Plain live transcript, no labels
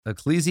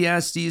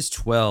Ecclesiastes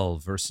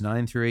 12, verse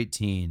 9 through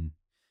 18.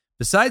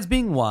 Besides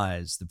being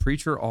wise, the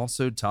preacher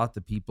also taught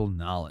the people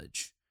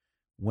knowledge,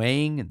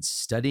 weighing and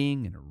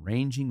studying and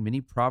arranging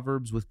many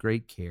proverbs with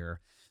great care.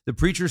 The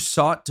preacher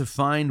sought to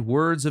find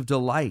words of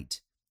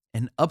delight,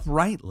 and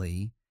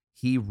uprightly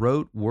he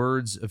wrote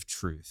words of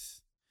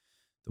truth.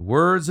 The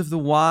words of the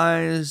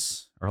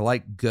wise are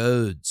like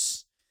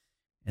goads,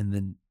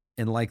 and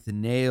like the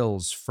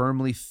nails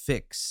firmly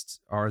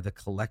fixed are the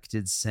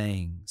collected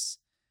sayings.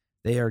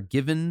 They are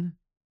given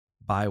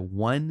by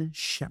one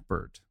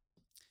shepherd.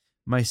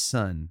 My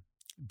son,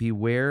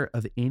 beware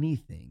of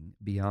anything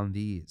beyond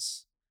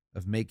these.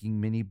 Of making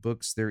many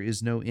books there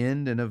is no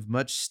end, and of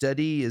much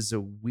study is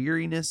a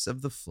weariness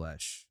of the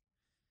flesh.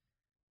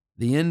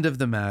 The end of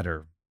the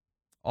matter,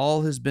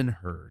 all has been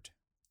heard.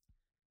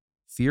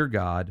 Fear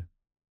God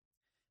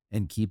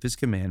and keep his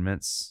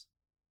commandments,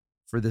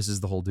 for this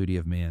is the whole duty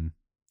of man.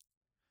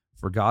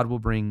 For God will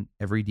bring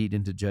every deed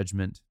into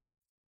judgment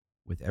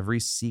with every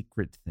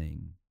secret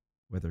thing,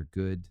 whether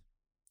good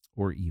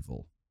or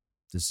evil.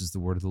 This is the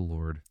word of the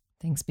Lord.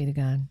 Thanks be to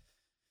God.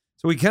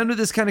 So we come to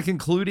this kind of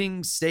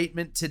concluding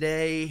statement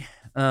today.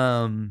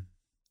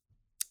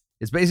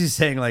 It's basically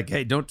saying like,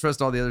 hey, don't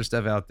trust all the other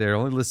stuff out there.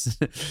 Only listen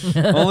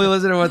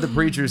to what the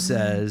preacher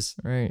says.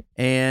 Right.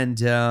 And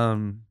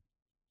then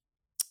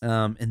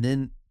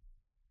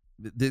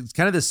it's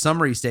kind of the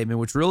summary statement,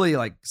 which really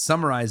like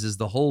summarizes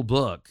the whole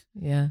book.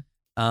 Yeah.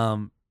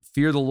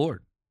 Fear the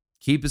Lord.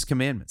 Keep his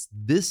commandments.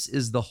 This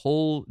is the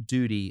whole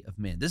duty of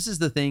man. This is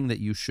the thing that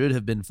you should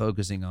have been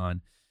focusing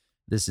on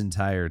this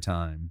entire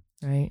time.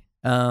 Right.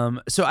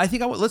 So I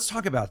think let's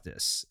talk about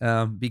this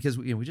because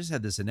we just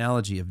had this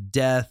analogy of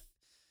death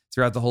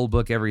throughout the whole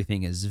book.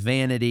 Everything is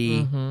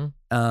vanity.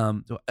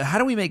 Mm-hmm. How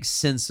do we make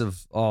sense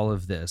of all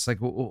of this? Like,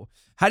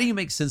 how do you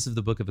make sense of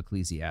the book of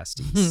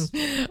Ecclesiastes?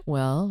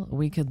 Well,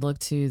 we could look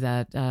to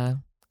that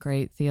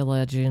great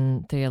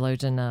theologian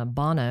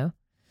Bono.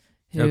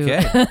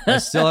 Okay. I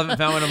still haven't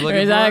found what I'm looking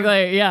for.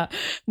 Exactly. Yeah.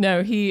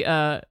 No, he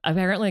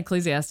apparently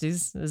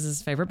Ecclesiastes is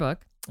his favorite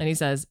book. And he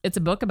says, it's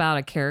a book about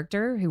a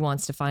character who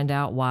wants to find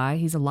out why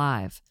he's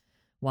alive,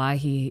 why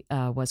he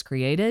was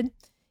created.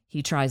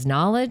 He tries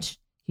knowledge.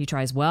 He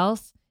tries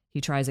wealth.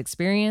 He tries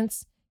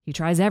experience. He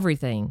tries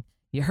everything.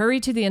 You hurry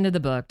to the end of the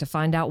book to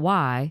find out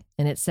why.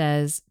 And it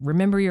says,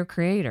 remember your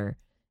creator.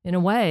 In a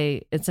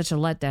way, it's such a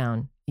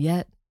letdown,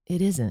 yet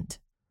it isn't.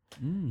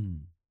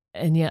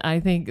 And yet I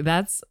think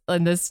that's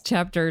in this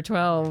chapter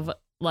 12,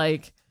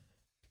 like,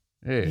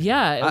 hey.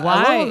 Yeah,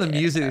 why? I love the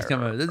music that's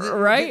coming out.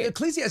 Right?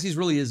 Ecclesiastes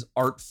really is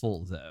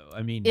artful, though.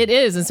 I mean, it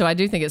is. And so I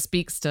do think it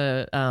speaks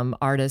to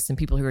artists and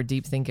people who are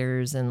deep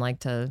thinkers and like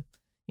to,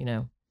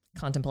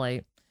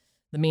 contemplate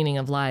the meaning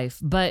of life.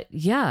 But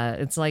yeah,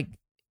 it's like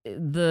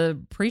the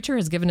preacher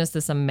has given us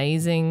this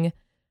amazing,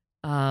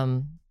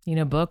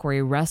 book where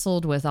he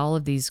wrestled with all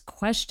of these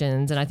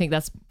questions. And I think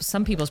that's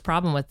some people's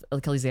problem with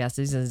Ecclesiastes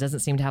is it doesn't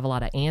seem to have a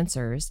lot of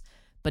answers.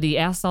 But he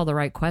asked all the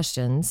right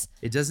questions.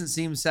 It doesn't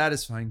seem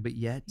satisfying, but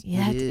yet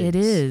it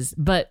is.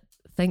 But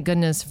thank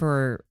goodness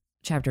for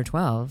chapter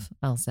 12,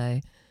 I'll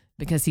say,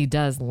 because he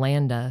does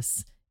land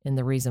us in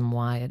the reason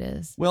why it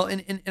is. Well,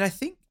 and I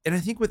think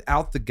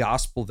without the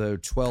gospel, though,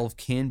 12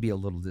 can be a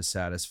little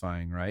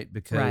dissatisfying, right?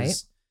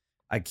 Because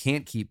I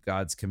can't keep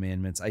God's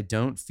commandments. I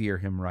don't fear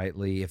him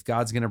rightly. If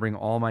God's going to bring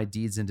all my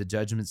deeds into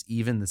judgments,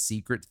 even the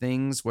secret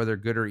things, whether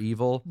good or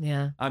evil,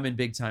 I'm in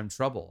big time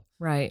trouble.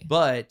 Right.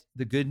 But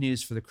the good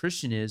news for the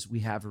Christian is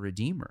we have a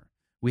Redeemer.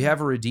 We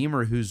have a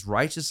Redeemer whose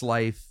righteous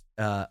life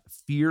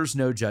fears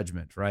no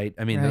judgment, right?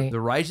 I mean,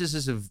 the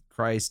righteousness of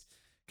Christ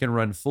can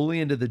run fully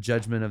into the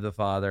judgment of the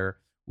Father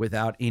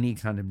without any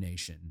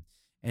condemnation.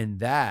 And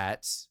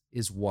that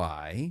is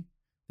why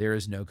there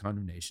is no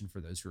condemnation for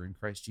those who are in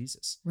Christ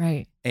Jesus.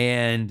 Right.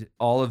 And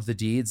all of the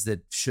deeds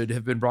that should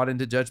have been brought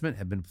into judgment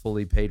have been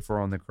fully paid for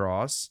on the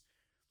cross.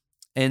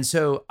 And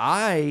so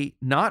I,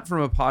 not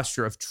from a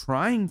posture of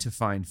trying to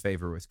find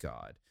favor with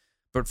God,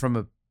 but from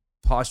a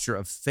posture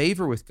of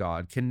favor with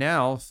God, can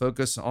now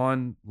focus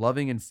on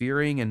loving and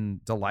fearing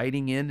and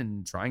delighting in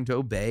and trying to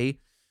obey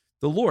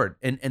the Lord.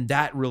 And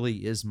that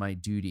really is my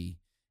duty,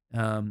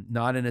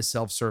 not in a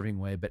self-serving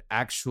way, but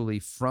actually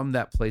from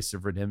that place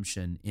of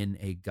redemption in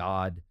a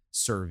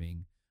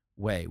God-serving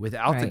way.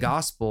 Without the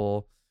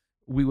gospel,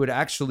 we would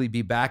actually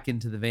be back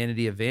into the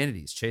vanity of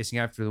vanities, chasing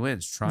after the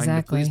winds, trying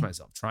to please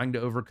myself, trying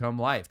to overcome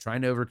life,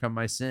 trying to overcome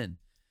my sin.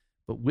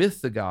 But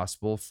with the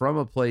gospel, from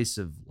a place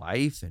of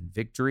life and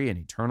victory and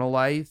eternal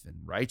life and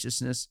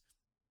righteousness,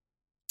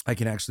 I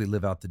can actually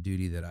live out the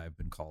duty that I've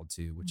been called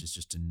to, which is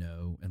just to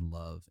know and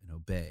love and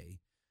obey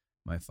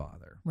my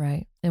Father.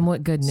 Right. And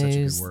what good Such a good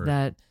news word.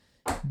 that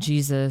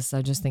Jesus,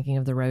 I'm just thinking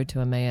of the road to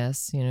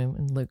Emmaus,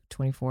 in Luke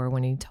 24,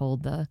 when he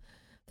told the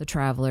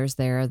travelers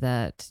there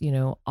that,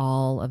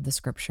 all of the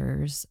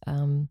scriptures,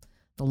 the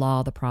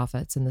law, the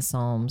prophets, and the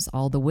Psalms,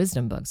 all the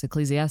wisdom books,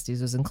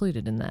 Ecclesiastes was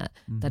included in that,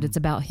 that it's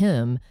about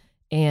him.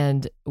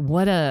 And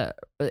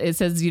it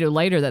says,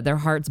 later that their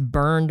hearts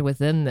burned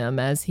within them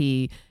as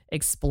he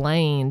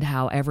explained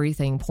how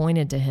everything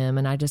pointed to him.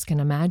 And I just can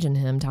imagine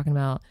him talking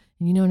about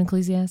You know, in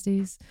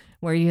Ecclesiastes,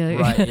 where you,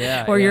 Right,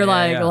 yeah, where yeah, you're yeah,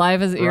 like, yeah.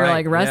 life is, you're Right,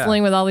 like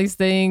wrestling with all these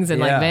things and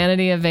Yeah. like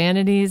vanity of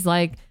vanities.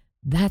 Like,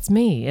 that's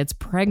me. It's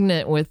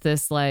pregnant with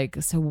this,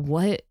 like, so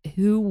what,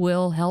 who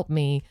will help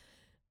me?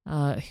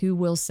 Who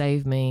will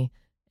save me?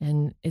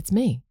 And it's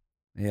me.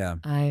 Yeah.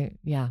 I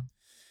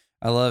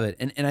love it.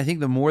 And I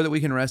think the more that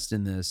we can rest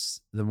in this,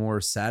 the more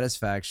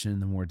satisfaction,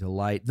 the more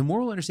delight, the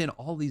more we'll understand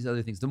all these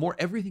other things, the more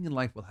everything in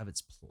life will have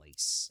its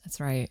place. That's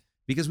right.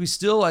 Because we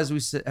still, as we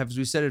said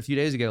it a few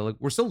days ago, like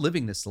we're still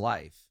living this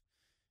life.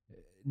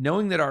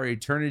 Knowing that our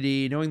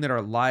eternity, knowing that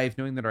our life,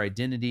 knowing that our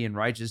identity and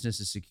righteousness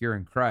is secure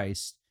in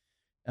Christ,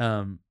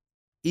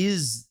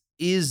 is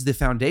the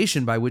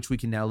foundation by which we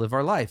can now live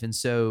our life. And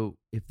so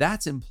if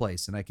that's in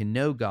place and I can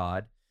know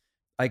God,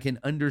 I can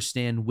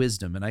understand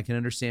wisdom and I can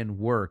understand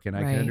work and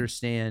I can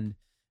understand,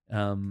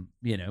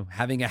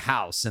 having a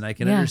house and I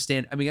can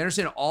understand, I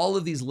understand all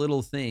of these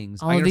little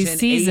things. All of these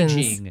seasons.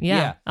 Aging.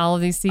 Yeah. All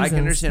of these seasons. I can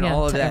understand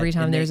all of that. Every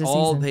time and there's a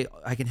season.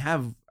 I can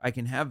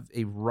have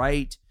a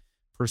right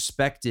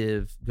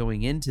perspective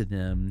going into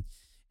them.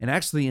 And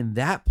actually in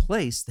that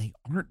place, they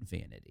aren't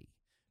vanity.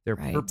 They're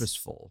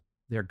purposeful.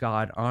 They're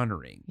God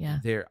honoring. Yeah.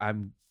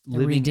 I'm They're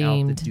living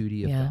redeemed. out the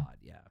duty of God.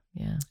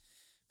 Yeah.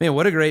 Man,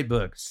 what a great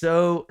book.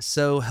 So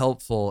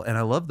helpful. And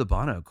I love the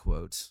Bono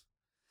quote.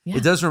 Yeah.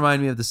 It does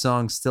remind me of the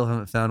song Still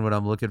Haven't Found What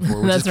I'm Looking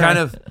For, which That's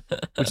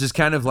is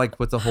kind of like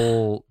what the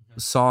whole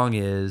song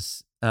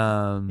is.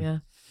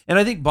 And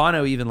I think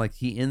Bono even like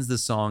he ends the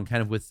song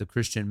kind of with the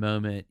Christian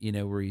moment,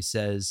 where he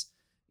says,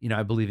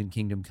 I believe in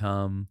kingdom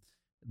come,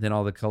 then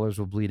all the colors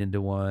will bleed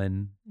into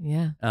one.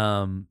 Yeah.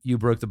 You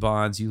broke the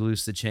bonds, you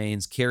loosed the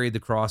chains, carried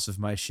the cross of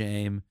my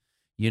shame.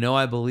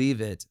 I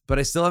believe it, but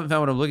I still haven't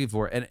found what I'm looking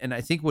for. And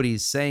I think what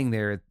he's saying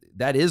there,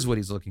 that is what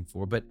he's looking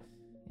for. But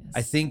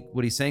I think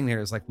what he's saying there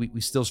is like,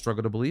 we still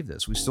struggle to believe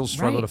this. We still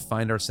struggle to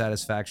find our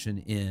satisfaction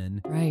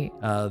in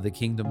the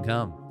kingdom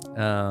come.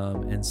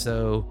 And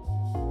so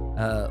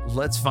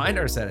let's find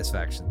our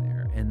satisfaction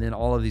there. And then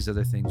all of these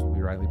other things will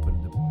be rightly put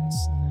into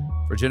place.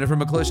 For Jennifer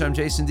McClish, I'm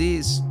Jason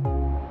Dees.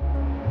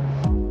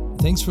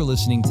 Thanks for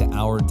listening to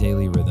Our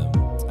Daily Rhythm.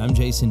 I'm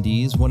Jason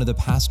Dees, one of the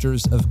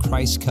pastors of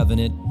Christ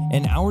Covenant,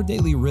 and Our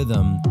Daily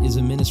Rhythm is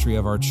a ministry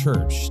of our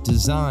church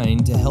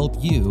designed to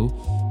help you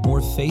more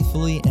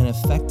faithfully and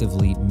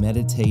effectively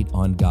meditate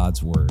on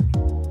God's Word.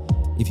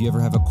 If you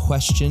ever have a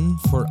question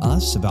for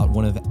us about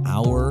one of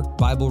our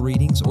Bible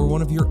readings or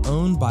one of your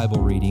own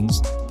Bible readings,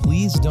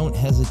 please don't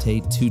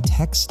hesitate to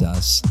text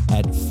us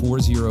at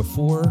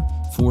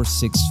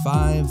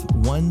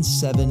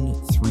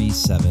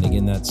 404-465-1737.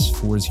 Again, that's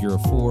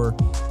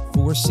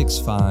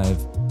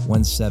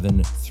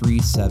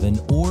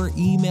 404-465-1737, or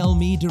email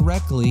me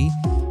directly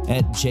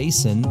at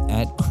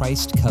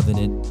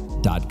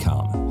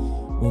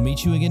jason@christcovenant.com. We'll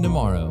meet you again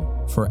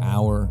tomorrow for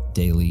Our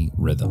Daily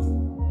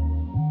Rhythm.